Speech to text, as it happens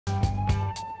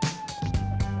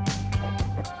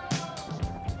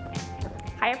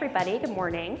Hi, everybody. Good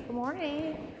morning. Good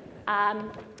morning.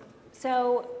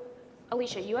 So,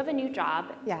 Alicia, you have a new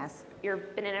job. Yes.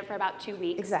 You've been in it for about 2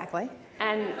 weeks. Exactly.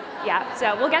 And yeah,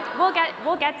 so we'll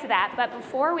get to that. But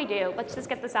before we do, let's just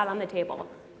get this out on the table.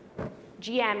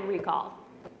 GM recall.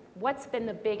 What's been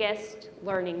the biggest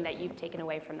learning that you've taken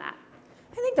away from that?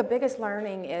 I think the biggest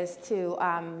learning is to,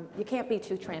 you can't be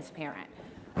too transparent.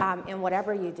 In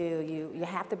whatever you do, you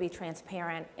have to be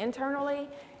transparent internally,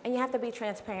 and you have to be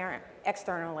transparent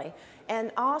externally.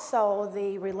 And also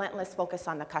the relentless focus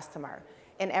on the customer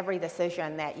in every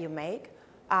decision that you make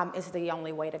is the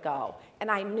only way to go. And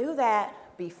I knew that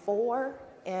before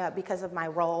because of my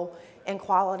role in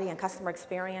quality and customer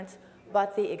experience,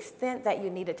 but the extent that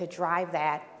you needed to drive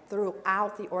that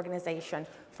throughout the organization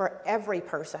for every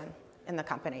person in the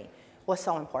company was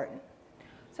so important.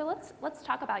 So let's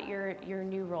talk about your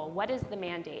new role. What is the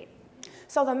mandate?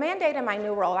 So the mandate in my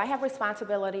new role, I have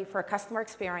responsibility for customer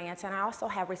experience, and I also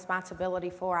have responsibility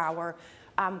for our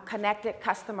connected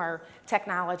customer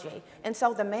technology. And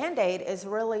so the mandate is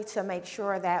really to make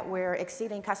sure that we're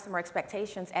exceeding customer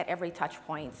expectations at every touch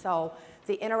point. So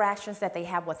the interactions that they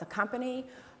have with the company,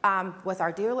 with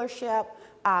our dealership,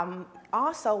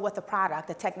 also with the product,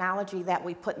 the technology that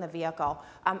we put in the vehicle.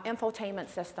 Infotainment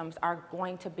systems are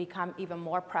going to become even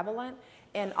more prevalent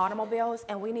in automobiles,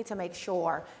 and we need to make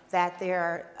sure that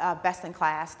they're best in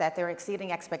class, that they're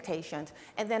exceeding expectations.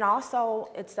 And then also,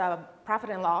 it's a profit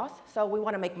and loss, so we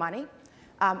want to make money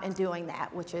in doing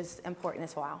that, which is important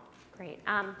as well. Great.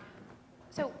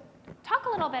 So talk a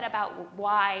little bit about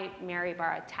why Mary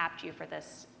Barra tapped you for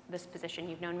this position.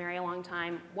 You've known Mary a long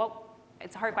time.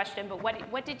 It's a hard question, but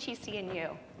what did she see in you?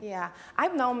 Yeah,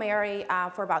 I've known Mary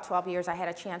for about 12 years. I had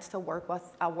a chance to work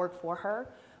for her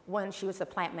when she was the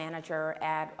plant manager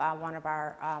at one of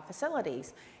our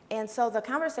facilities. And so the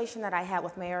conversation that I had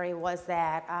with Mary was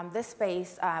that this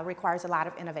space requires a lot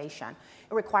of innovation.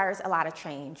 It requires a lot of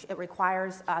change. It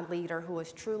requires a leader who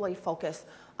is truly focused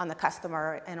on the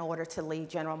customer in order to lead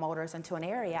General Motors into an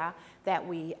area that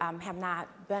we have not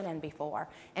been in before.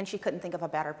 And she couldn't think of a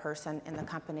better person in the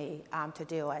company to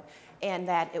do it. And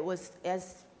that it was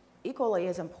equally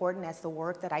as important as the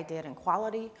work that I did in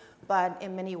quality, but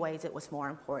in many ways it was more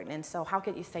important. And so how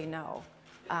could you say no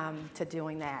to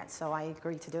doing that? So I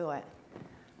agreed to do it.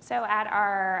 So at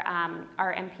our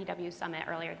MPW summit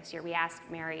earlier this year, we asked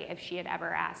Mary if she had ever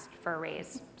asked for a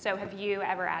raise. So have you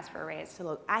ever asked for a raise? So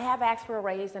look, I have asked for a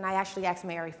raise, and I actually asked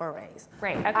Mary for a raise.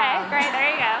 Great, okay, great,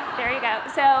 there you go, there you go.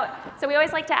 So we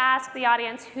always like to ask the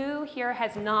audience, who here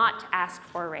has not asked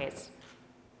for a raise?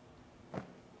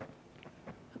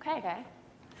 Okay.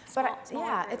 Small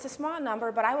yeah, it's a small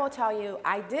number, but I will tell you,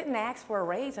 I didn't ask for a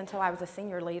raise until I was a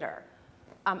senior leader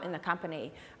in the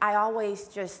company. I always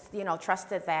just,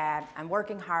 trusted that I'm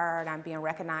working hard, I'm being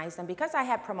recognized, and because I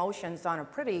had promotions on a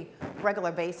pretty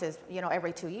regular basis,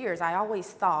 every 2 years, I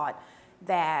always thought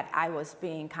that I was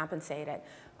being compensated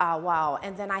well.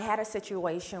 And then I had a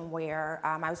situation where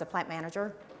I was a plant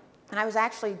manager. And I was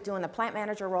actually doing the plant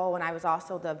manager role, and I was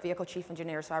also the vehicle chief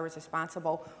engineer, so I was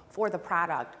responsible for the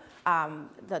product,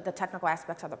 the technical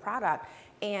aspects of the product.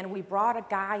 And we brought a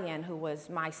guy in who was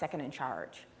my second in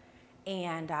charge.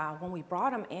 And when we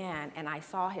brought him in and I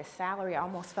saw his salary, I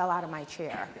almost fell out of my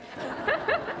chair.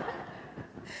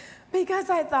 Because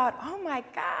I thought, oh my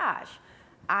gosh,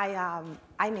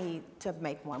 I need to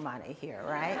make more money here,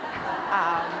 right?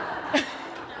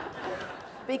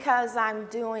 Because I'm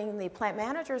doing the plant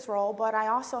manager's role, but I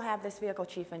also have this vehicle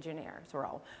chief engineer's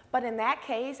role. But in that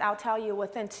case, I'll tell you,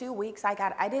 within 2 weeks, I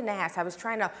didn't ask. I was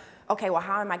trying to, okay, well,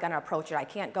 how am I going to approach it? I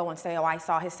can't go and say, oh, I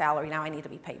saw his salary, now I need to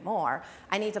be paid more.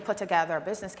 I need to put together a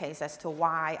business case as to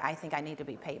why I think I need to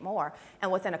be paid more. And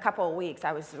within a couple of weeks,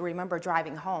 I remember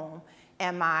driving home,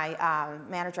 and my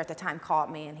manager at the time called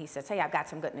me, and he says, hey, I've got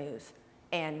some good news.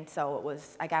 And so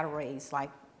I got a raise,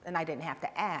 and I didn't have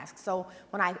to ask. So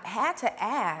when I had to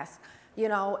ask,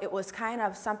 it was kind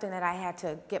of something that I had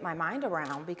to get my mind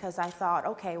around, because I thought,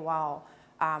 okay, well,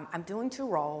 I'm doing 2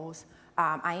 roles.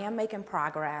 I am making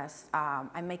progress.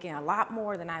 I'm making a lot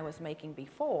more than I was making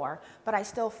before, but I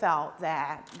still felt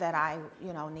that I,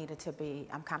 needed to be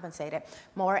compensated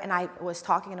more. And I was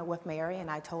talking with Mary, and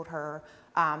I told her,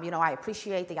 I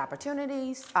appreciate the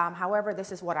opportunities. However,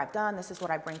 this is what I've done. This is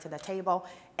what I bring to the table,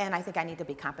 and I think I need to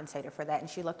be compensated for that. And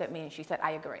she looked at me and she said,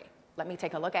 I agree. Let me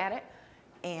take a look at it.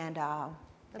 And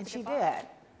she did.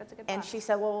 That's a good and boss. she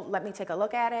said, well, let me take a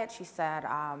look at it. She said,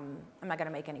 I'm not going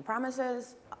to make any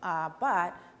promises,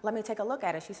 but let me take a look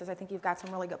at it. She says, I think you've got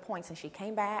some really good points. And she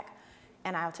came back,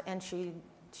 and she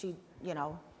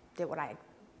did what I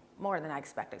more than I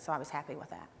expected, so I was happy with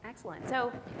that. Excellent.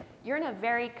 So you're in a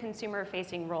very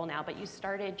consumer-facing role now, but you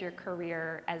started your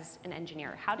career as an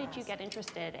engineer. How did you get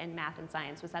interested in math and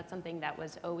science? Was that something that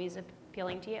was always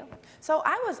appealing to you? So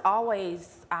I was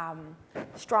always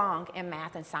strong in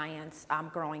math and science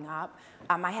growing up.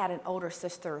 I had an older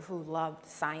sister who loved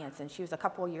science, and she was a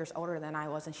couple of years older than I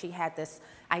was, and she had this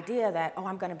idea that, oh,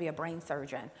 I'm going to be a brain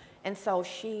surgeon. And so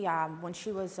she, when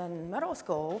she was in middle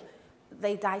school,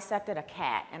 they dissected a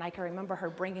cat, and I can remember her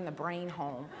bringing the brain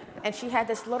home. And she had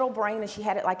this little brain, and she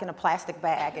had it like in a plastic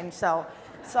bag. And so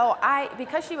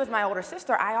because she was my older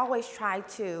sister, I always tried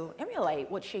to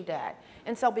emulate what she did.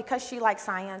 And so because she liked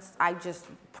science, I just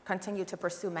continued to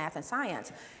pursue math and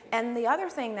science. And the other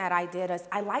thing that I did is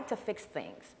I like to fix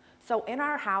things. So in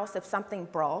our house, if something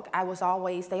broke,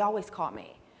 they always called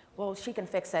me. Well, she can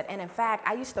fix it. And in fact,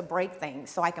 I used to break things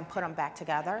so I can put them back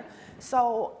together.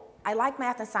 So I like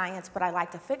math and science, but I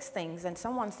like to fix things. And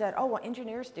someone said, oh, well,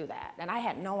 engineers do that. And I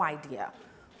had no idea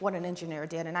what an engineer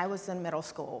did, and I was in middle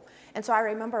school. And so I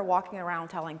remember walking around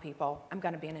telling people, I'm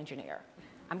going to be an engineer.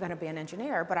 I'm going to be an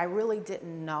engineer, but I really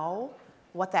didn't know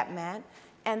what that meant.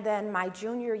 And then my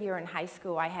junior year in high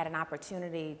school, I had an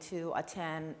opportunity to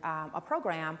attend a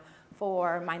program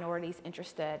for minorities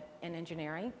interested in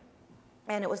engineering.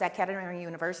 And it was at Kettering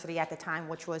University at the time,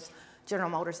 which was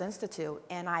General Motors Institute,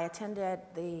 and I attended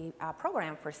the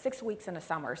program for 6 weeks in the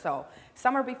summer. So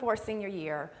summer before senior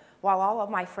year, while all of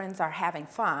my friends are having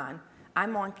fun,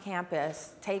 I'm on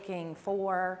campus taking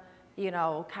 4,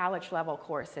 college level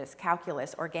courses: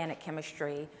 calculus, organic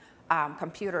chemistry,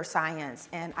 computer science.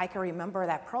 And I can remember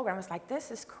that program. It's like, this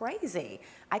is crazy.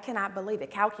 I cannot believe it,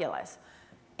 calculus.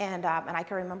 And I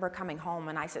can remember coming home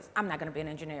and I said, I'm not going to be an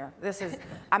engineer.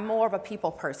 I'm more of a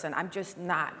people person. I'm just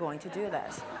not going to do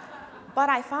this. But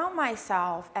I found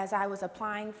myself, as I was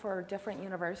applying for different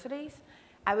universities,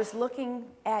 I was looking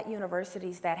at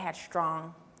universities that had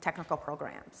strong technical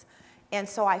programs. And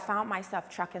so I found myself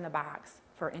chucking the box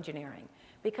for engineering,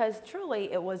 because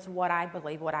truly it was what I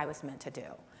believe, what I was meant to do.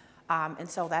 And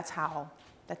so that's how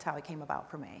it came about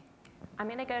for me. I'm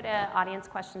going to go to audience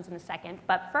questions in a second,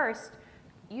 but first,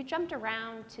 you jumped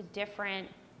around to different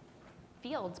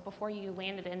fields before you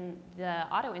landed in the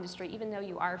auto industry, even though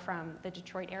you are from the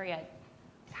Detroit area.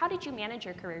 How did you manage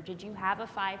your career? Did you have a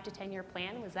 5 to 10 year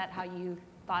plan? Was that how you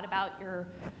thought about your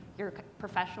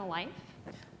professional life?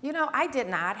 I did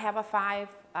not have a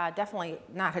definitely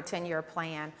not a 10-year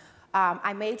plan.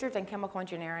 I majored in chemical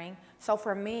engineering, so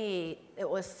for me, it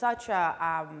was such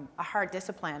a hard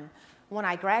discipline. When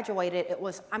I graduated, it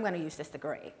was, I'm going to use this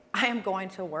degree. I am going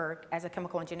to work as a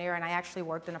chemical engineer, and I actually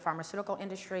worked in the pharmaceutical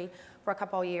industry for a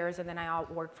couple of years, and then I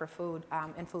worked for food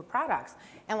and food products.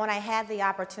 And when I had the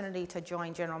opportunity to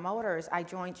join General Motors, I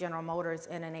joined General Motors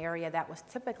in an area that was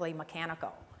typically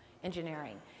mechanical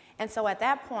engineering. And so at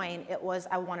that point, it was,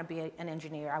 I want to be an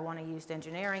engineer. I want to use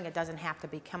engineering. It doesn't have to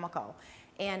be chemical.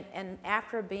 And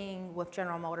after being with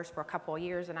General Motors for a couple of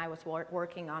years, and I was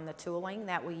working on the tooling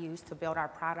that we use to build our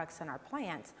products in our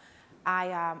plants,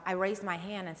 I raised my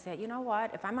hand and said, you know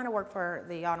what, if I'm going to work for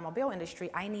the automobile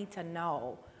industry, I need to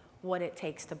know what it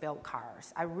takes to build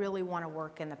cars. I really want to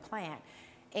work in the plant.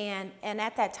 And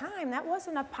at that time, that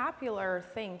wasn't a popular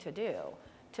thing to do,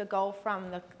 to go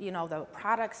from the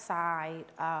product side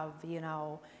of,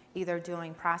 either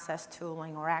doing process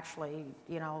tooling or actually,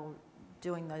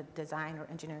 doing the design or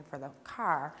engineering for the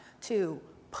car, to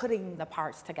putting the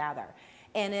parts together.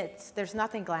 And there's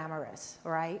nothing glamorous,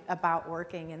 right, about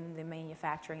working in the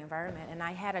manufacturing environment. And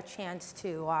I had a chance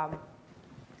to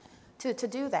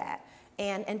do that.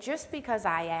 And just because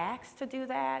I asked to do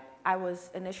that, I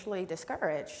was initially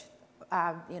discouraged,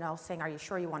 saying, are you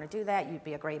sure you want to do that? You'd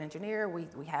be a great engineer.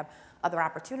 We have other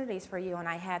opportunities for you. And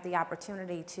I had the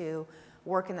opportunity to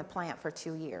work in the plant for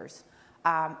 2 years.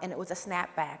 And it was a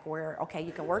snapback where, okay,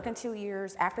 you can work in 2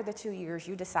 years. After the 2 years,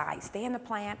 you decide, stay in the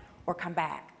plant or come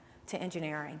back to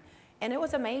engineering. And it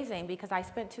was amazing because I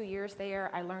spent 2 years there.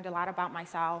 I learned a lot about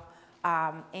myself,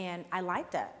 and I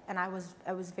liked it. And I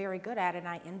was very good at it, and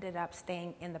I ended up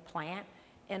staying in the plant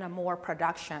in a more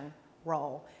production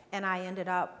role. And I ended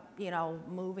up,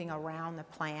 moving around the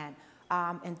plant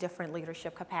in different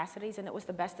leadership capacities, and it was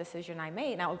the best decision I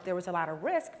made. Now, there was a lot of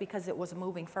risk because it was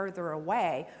moving further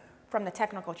away from the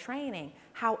technical training.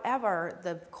 However,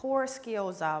 the core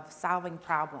skills of solving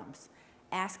problems,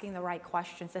 asking the right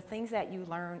questions, the things that you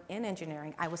learn in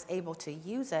engineering, I was able to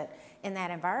use it in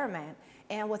that environment.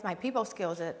 And with my people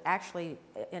skills, it actually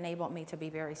enabled me to be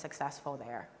very successful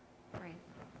there. Great.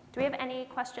 Do we have any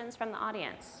questions from the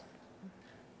audience?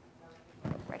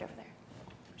 Right over there.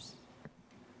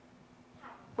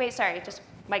 Wait, sorry, just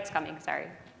Mike's coming, sorry.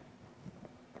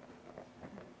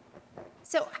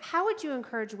 So how would you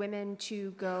encourage women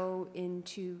to go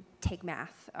into take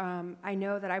math? I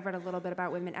know that I've read a little bit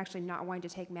about women actually not wanting to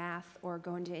take math or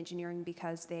go into engineering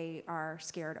because they are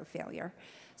scared of failure.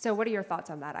 So what are your thoughts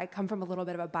on that? I come from a little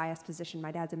bit of a biased position.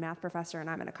 My dad's a math professor and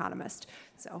I'm an economist.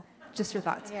 So just your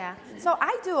thoughts. Yeah, so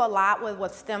I do a lot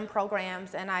with STEM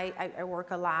programs, and I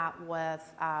work a lot with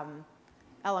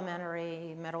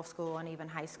elementary, middle school, and even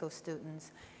high school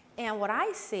students. And what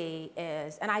I see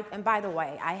is, and by the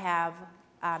way, I have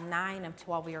 9 and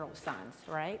 12-year-old sons,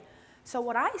 right? So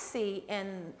what I see,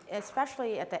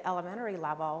 especially at the elementary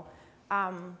level,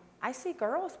 I see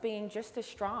girls being just as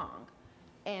strong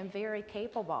and very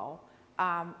capable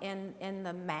in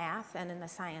the math and in the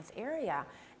science area.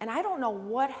 And I don't know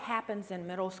what happens in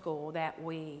middle school that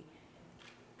we,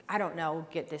 I don't know,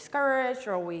 get discouraged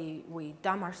or we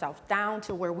dumb ourselves down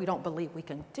to where we don't believe we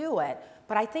can do it.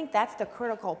 But I think that's the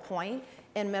critical point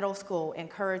in middle school,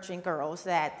 encouraging girls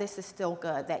that this is still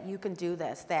good, that you can do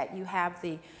this, that you have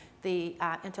the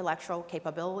intellectual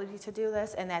capability to do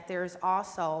this, and that there's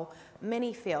also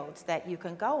many fields that you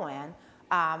can go in.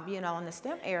 You know, in the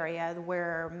STEM area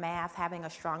where math, having a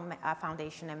strong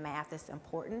foundation in math is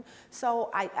important.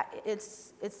 So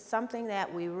it's something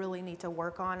that we really need to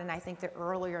work on, and I think the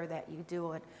earlier that you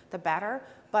do it, the better.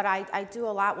 But I do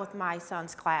a lot with my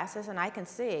son's classes, and I can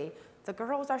see the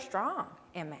girls are strong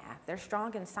in math. They're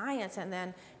strong in science, and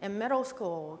then in middle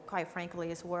school, quite frankly,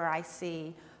 is where I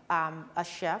see a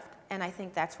shift, and I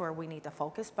think that's where we need to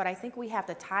focus. But I think we have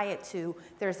to tie it to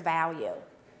there's value.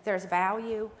 There's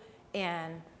value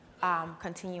in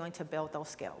continuing to build those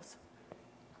skills.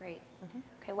 Great.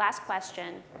 Okay, last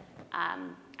question.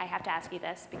 I have to ask you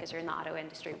this because you're in the auto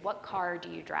industry. What car do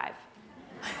you drive?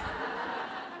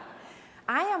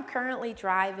 I am currently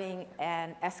driving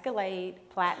an Escalade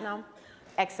Platinum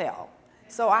XL.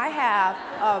 So I have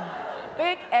a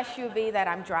big SUV that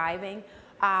I'm driving,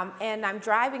 and I'm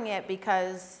driving it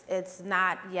because it's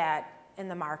not yet in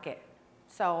the market.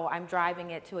 So I'm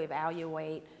driving it to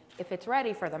evaluate if it's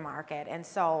ready for the market. And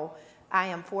so I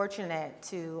am fortunate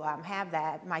to have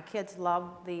that. My kids love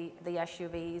the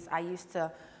SUVs. I used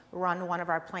to run one of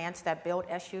our plants that built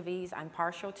SUVs. I'm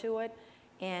partial to it.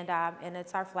 And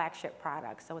it's our flagship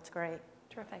product, so it's great.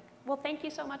 Terrific. Well, thank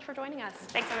you so much for joining us.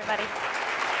 Thanks, everybody.